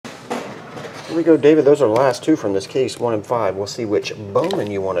Here we go, David. Those are the last two from this case, 1 and 5. We'll see which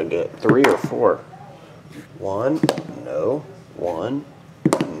Bowman you want to get, 3 or 4. 1, no. 1,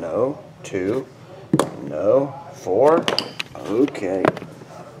 no. 2, no. 4, okay.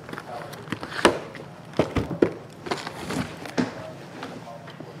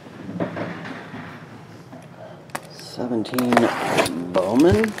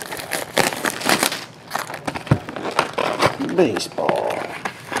 Bowman. Baseball.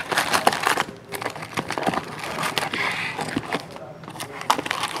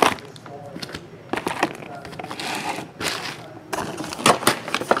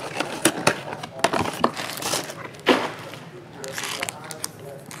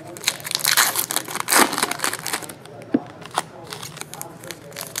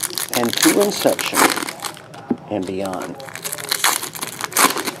 And 2 Inception and beyond.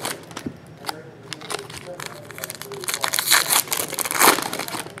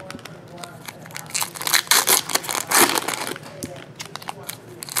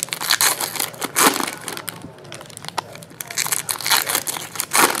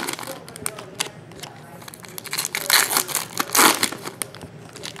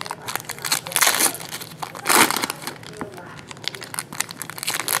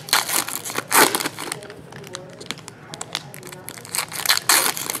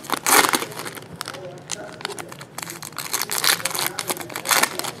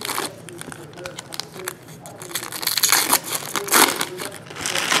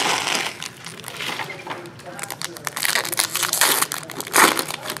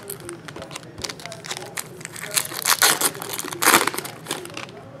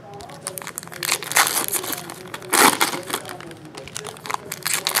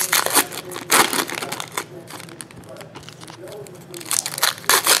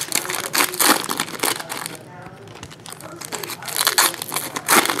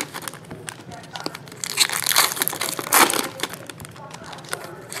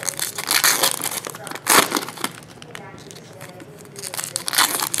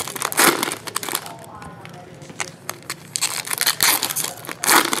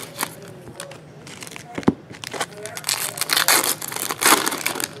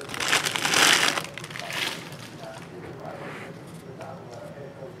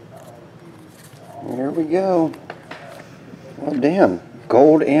 Here we go. Well, damn.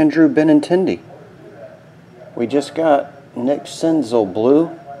 Gold Andrew Benintendi. We just got Nick Senzel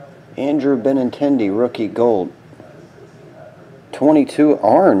blue. Andrew Benintendi rookie gold. 22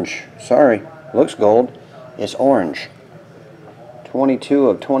 orange. Sorry. Looks gold. It's orange. 22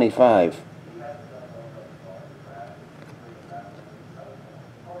 of 25.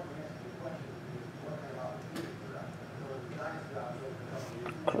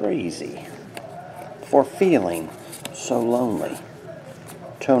 Crazy. For feeling so lonely.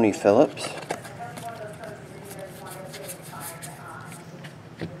 Tony Phillips.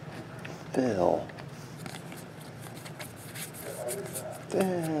 Phil.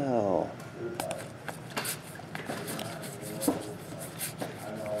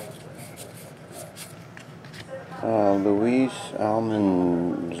 Luis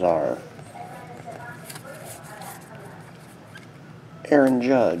Almanzar. Aaron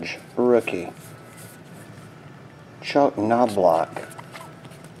Judge, rookie. Chuck Knobloch.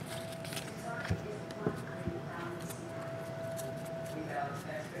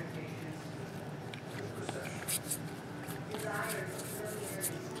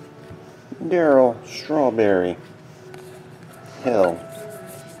 Daryl Strawberry. Hill.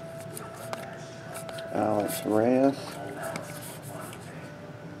 Alex Reyes.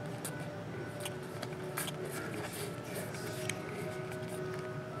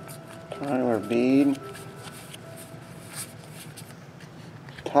 Tyler Beede.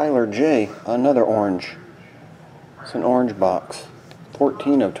 Tyler J. Another orange. It's an orange box.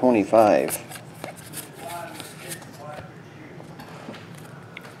 14 of 25.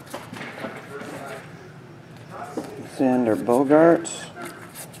 Xander Bogaerts.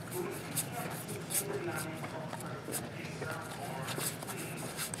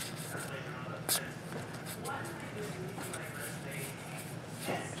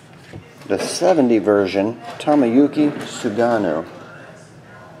 The 70 version, Tomoyuki Sugano.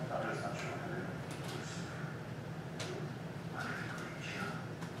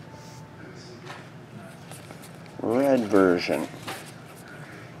 Red version.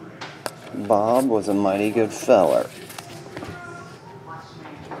 Bob was a mighty good feller.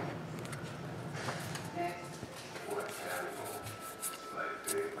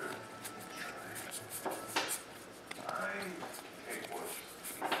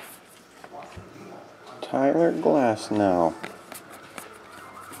 Tyler Glasnow.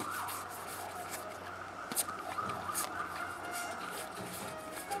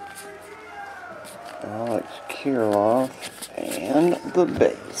 Kirilov, and the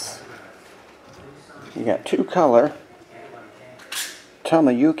base. You got 2-color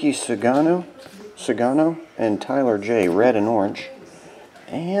Tomoyuki Sugano and Tyler J, red and orange,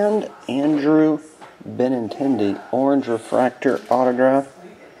 and Andrew Benintendi, orange refractor autograph,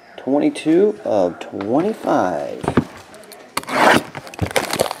 22 of 25.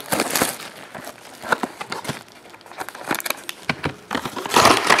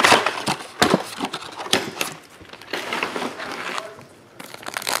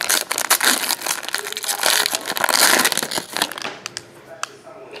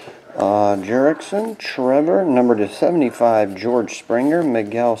 Jerickson, Trevor, number to 75, George Springer,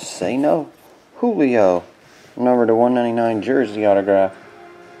 Miguel Sano, Julio, number to 199, jersey autograph.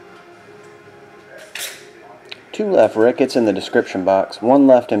 2 left, Rick. It's in the description box. 1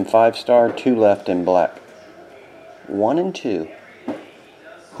 left in 5-star, 2 left in black. 1 and 2.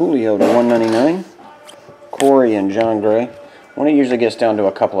 Julio to 199. Corey and John Gray. When it usually gets down to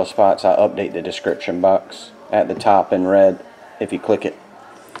a couple of spots, I update the description box at the top in red if you click it.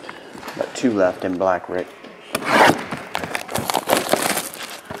 But 2 left in black, Rick.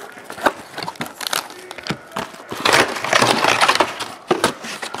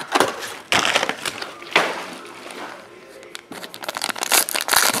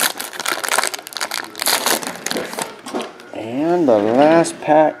 And the last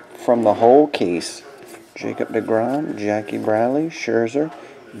pack from the whole case. Jacob deGrom, Jackie Bradley, Scherzer,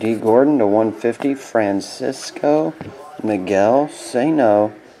 D. Gordon to 150, Francisco Miguel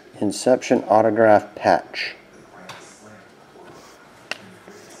Sano, Inception autograph patch.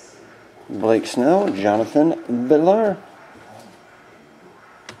 Blake Snell, Jonathan Villar.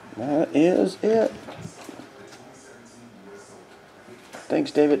 That is it. Thanks,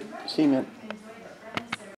 David. See you, man.